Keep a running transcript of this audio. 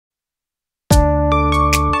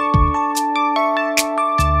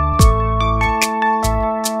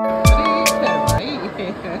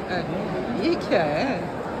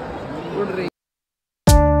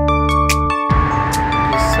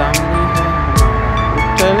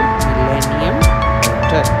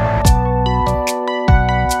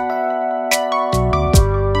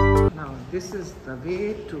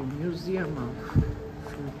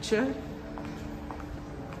Future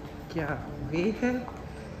क्या वे है,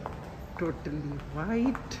 totally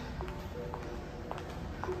white,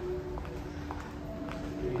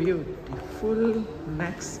 beautiful,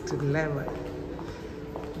 next level,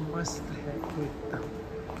 मस्त है एकदम।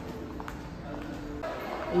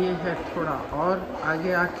 ये है थोड़ा और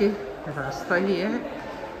आगे आके रास्ता ही है,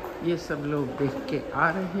 ये सब लोग देख के आ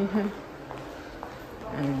रहे हैं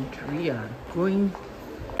and we are going.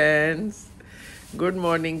 Friends, good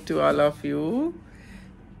morning to all of you.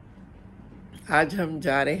 आज हम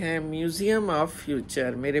जा रहे हैं म्यूजियम ऑफ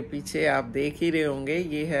फ्यूचर। मेरे पीछे आप देख ही रहे होंगे,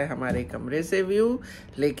 ये है हमारे कमरे से व्यू,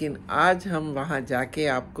 लेकिन आज हम वहाँ जाके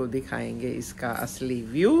आपको दिखाएंगे इसका असली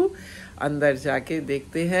व्यू। अंदर जाके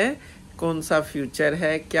देखते हैं कौन सा फ्यूचर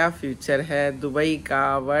है, क्या फ्यूचर है दुबई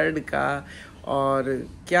का, वर्ल्ड का, और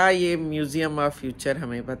क्या ये म्यूज़ियम ऑफ फ्यूचर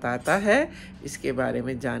हमें बताता है, इसके बारे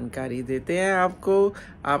में जानकारी देते हैं आपको।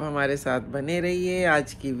 आप हमारे साथ बने रहिए,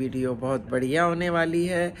 आज की वीडियो बहुत बढ़िया होने वाली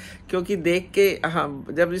है, क्योंकि देख के हम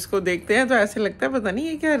जब इसको देखते हैं तो ऐसे लगता है पता नहीं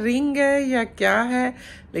ये क्या रिंग है या क्या है,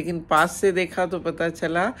 लेकिन पास से देखा तो पता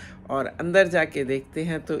चला, और अंदर जाके देखते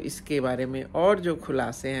हैं तो इसके बारे में और जो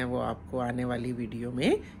खुलासे हैं वो आपको आने वाली वीडियो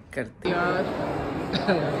में करते हैं।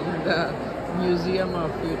 Museum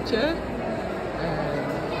of future,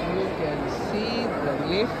 you can see the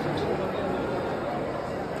lift।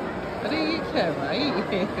 अरे ये क्या है भाई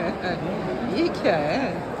ये क्या है,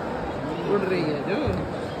 उड़ रही है जो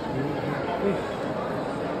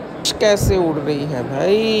फिश, कैसे उड़ रही है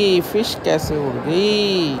भाई, फिश कैसे उड़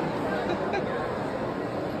गई।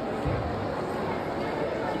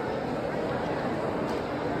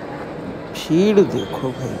 भीड़ देखो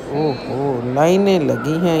भाई, ओहो लाइनें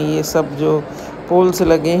लगी हैं, ये सब जो पोल्स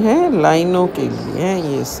लगे हैं लाइनों के लिए हैं।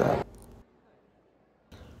 ये सब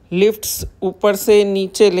लिफ्ट्स ऊपर से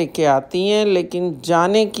नीचे लेके आती हैं, लेकिन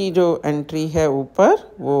जाने की जो एंट्री है ऊपर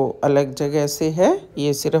वो अलग जगह से है,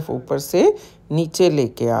 ये सिर्फ ऊपर से नीचे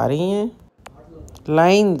लेके आ रही हैं।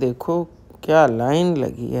 लाइन देखो, क्या लाइन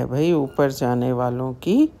लगी है भाई ऊपर जाने वालों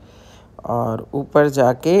की, और ऊपर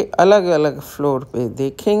जाके अलग अलग फ्लोर पे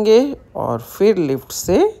देखेंगे और फिर लिफ्ट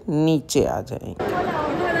से नीचे आ जाएंगे।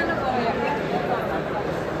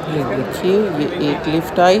 ये देखिए, ये एक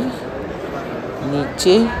लिफ्ट आई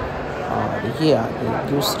नीचे और ये आ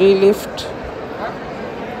गई दूसरी लिफ्ट।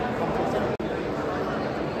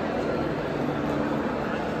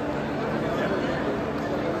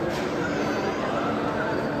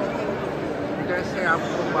 जैसे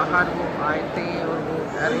आपको बाहर वो आए थे और वो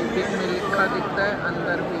अरेबिक में लिखा दिखता है,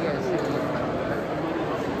 अंदर भी ऐसे लिखा दिखता है,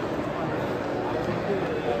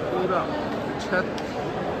 पूरा छत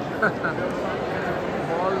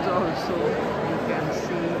walls also you can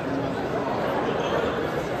see।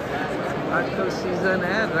 आजकल सीजन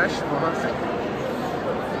है, रश बहुत है,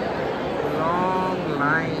 लॉन्ग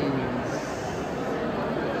लाइन्स।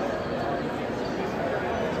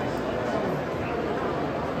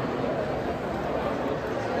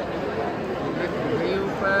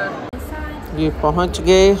 ये पहुंच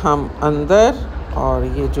गए हम अंदर, और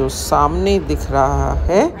ये जो सामने दिख रहा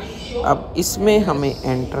है अब इसमें हमें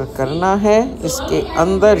एंटर करना है, इसके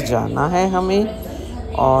अंदर जाना है हमें,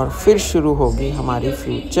 और फिर शुरू होगी हमारी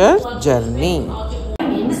future journey. My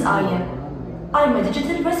name is Aya. I'm a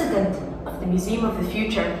digital resident of the Museum of the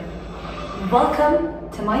Future. Welcome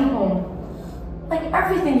to my home. Like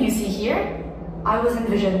everything you see here, I was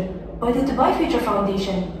envisioned by the Dubai Future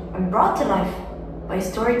Foundation and brought to life by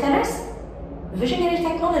storytellers, visionary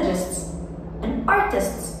technologists, and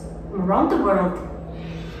artists around the world.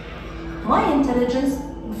 My intelligence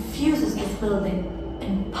infuses this building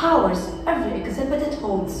and powers every exhibit it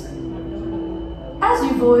holds. As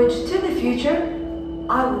you voyage to the future,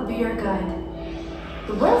 I will be your guide.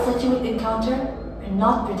 The worlds that you will encounter are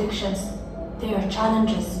not predictions, they are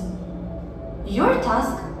challenges. Your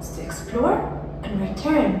task is to explore and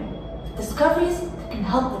return with discoveries that can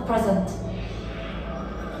help the present.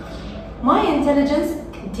 My intelligence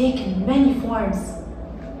can take in many forms,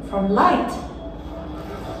 from light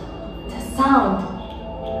to sound.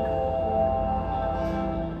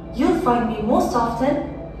 You'll find me most often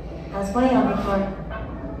as my avatar.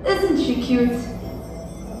 Isn't she cute?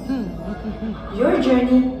 Your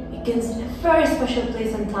journey begins in a very special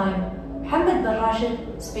place and time, Mohammed bin Rashid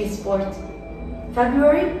Spaceport,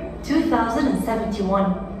 February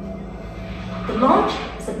 2071. The launch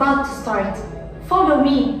is about to start. Follow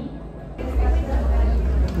me.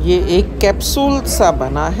 ये एक capsule सा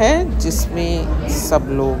बना है जिसमें सब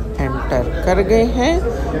लोग enter कर गए हैं,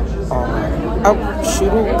 और अब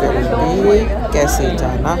शुरू करेंगे कैसे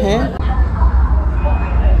जाना है।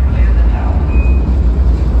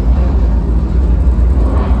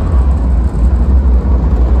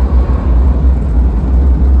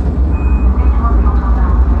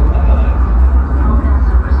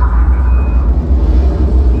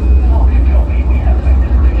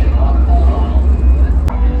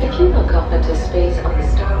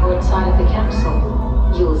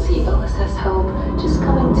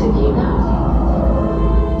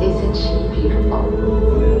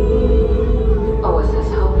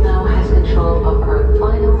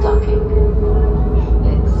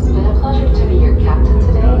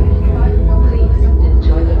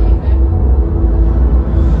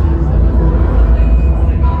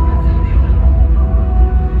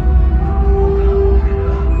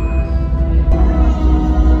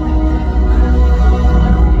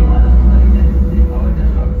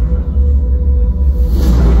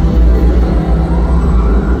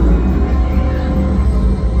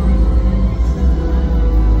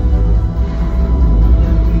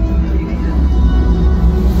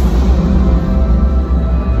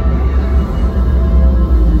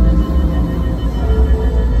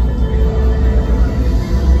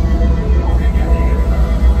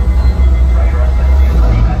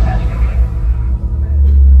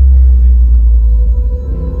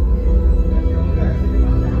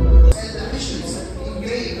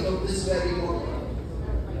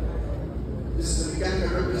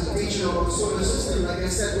 solar system, like I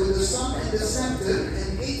said, with the sun in the center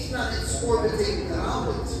and 8 planets orbiting around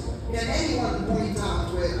it. Can anyone point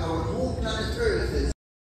out where our home planet Earth is?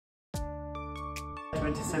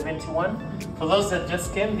 2071. For those that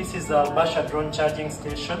just came, this is the Al-Basha drone charging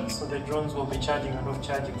station. So the drones will be charging and off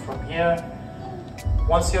charging from here.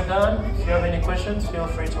 Once you're done, if you have any questions, feel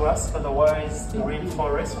free to ask. Otherwise, the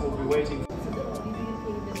rainforest will be waiting.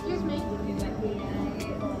 Excuse me.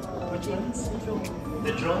 Which ones?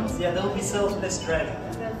 The drones? Yeah, they'll be selfless driving.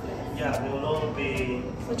 Yeah, they will all be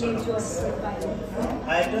autonomous.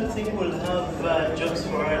 I don't think we'll have jobs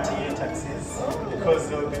for RTA taxis because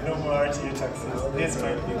there will be no more RTA taxis. This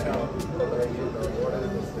might become.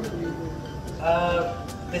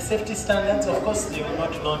 The safety standards, of course, they will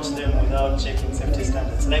not launch them without checking safety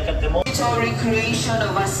standards. Like at the moment. Recreation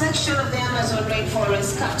of a section of the Amazon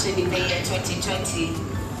rainforest captured in the year 2020.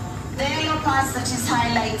 The yellow part that is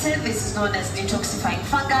highlighted, this is known as detoxifying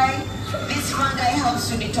fungi. This fungi helps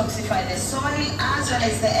to detoxify the soil as well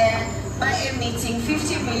as the air by emitting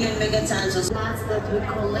 50 million megatons of Plants that we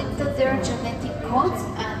collected their genetic codes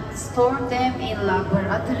and stored them in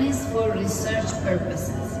laboratories for research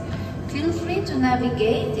purposes. Feel free to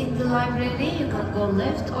navigate in the library. You can go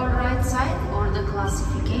left or right side, or the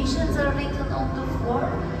classifications are written on the floor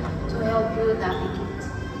to help you navigate.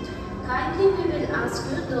 Kindly, we will ask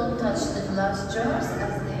you don't touch the glass jars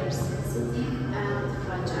as they are sensitive and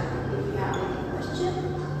fragile. If you have any question,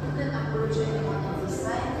 you can approach any one of the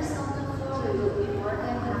scientists on the floor. We will be more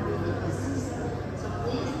than happy to assist. So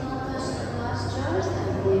please don't touch the glass jars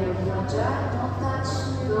as they are fragile.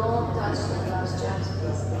 Don't touch the glass jars,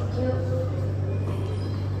 please. Thank you.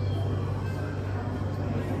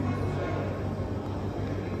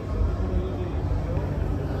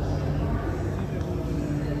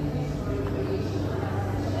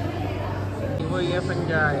 वो ये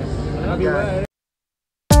पंजाब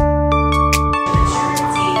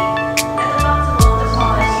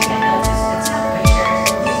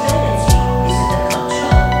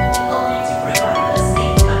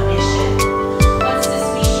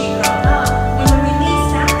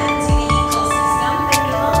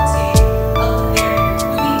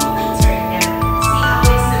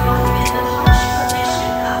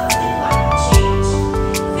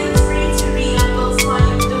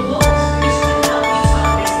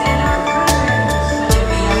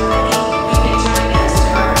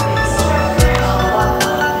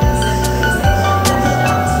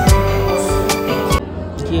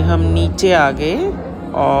हम नीचे आ गए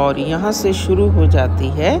और यहाँ से शुरू हो जाती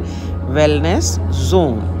है वेलनेस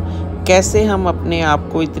जोन। कैसे हम अपने आप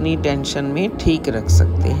को इतनी टेंशन में ठीक रख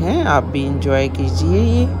सकते हैं, आप भी इंजॉय कीजिए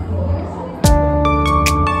ये।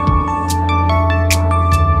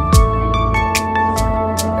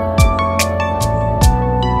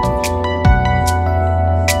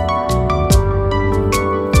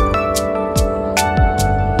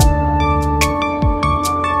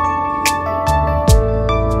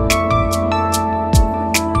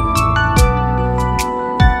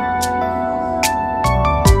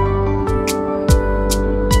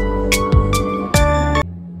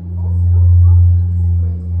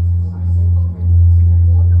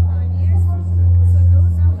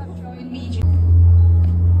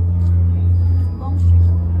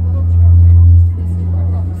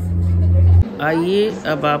 आइए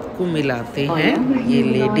अब आपको मिलाते हैं ये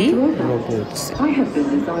लेडी रोबोट से। I have been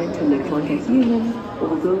designed to look like a human,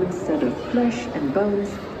 although instead of flesh and bones,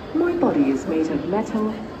 my body is made of metal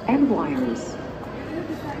and wires.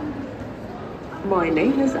 My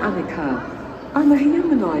name is Annika. I'm a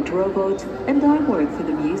humanoid robot and I work for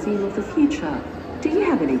the Museum of the Future. Do you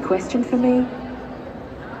have any question for me?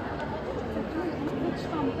 Which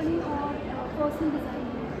company or person designed?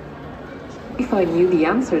 If I knew the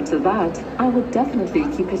answer to that, I would definitely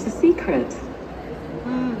keep it a secret.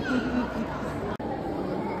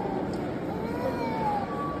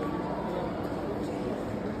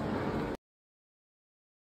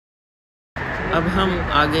 अब हम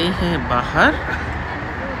आ गए हैं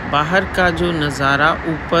बाहर का जो नज़ारा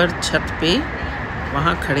ऊपर छत पे,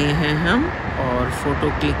 वहाँ खड़े हैं हम और फ़ोटो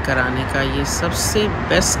क्लिक कराने का ये सबसे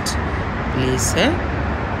बेस्ट प्लेस है।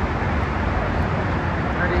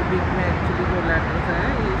 अरेबिक में एक्चुअली जो लेटर्स हैं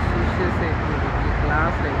ये शीशे से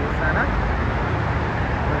ग्लास है ये सारा,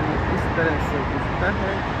 और ये इस तरह से दिखता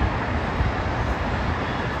है।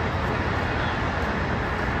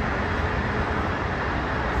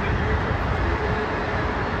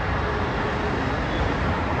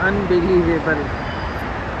 अनबिलीवेबल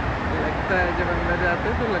लगता है, जब अंदर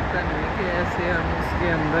जाते तो लगता नहीं है कि ऐसे हम उसके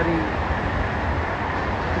अंदर ही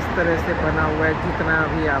इस तरह से बना हुआ है जितना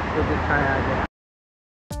अभी आपको दिखाया गया।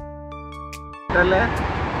 होटल है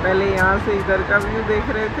पहले यहाँ से इधर का व्यू देख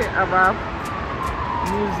रहे थे, अब आप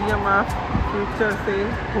म्यूजियम ऑफ फ्यूचर से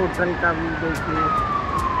होटल का व्यू देखिए।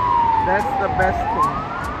 That's the best thing.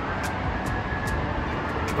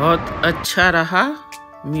 बहुत अच्छा रहा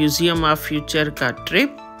म्यूजियम ऑफ फ्यूचर का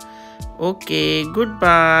trip. Okay, good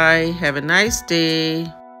bye, have a nice day.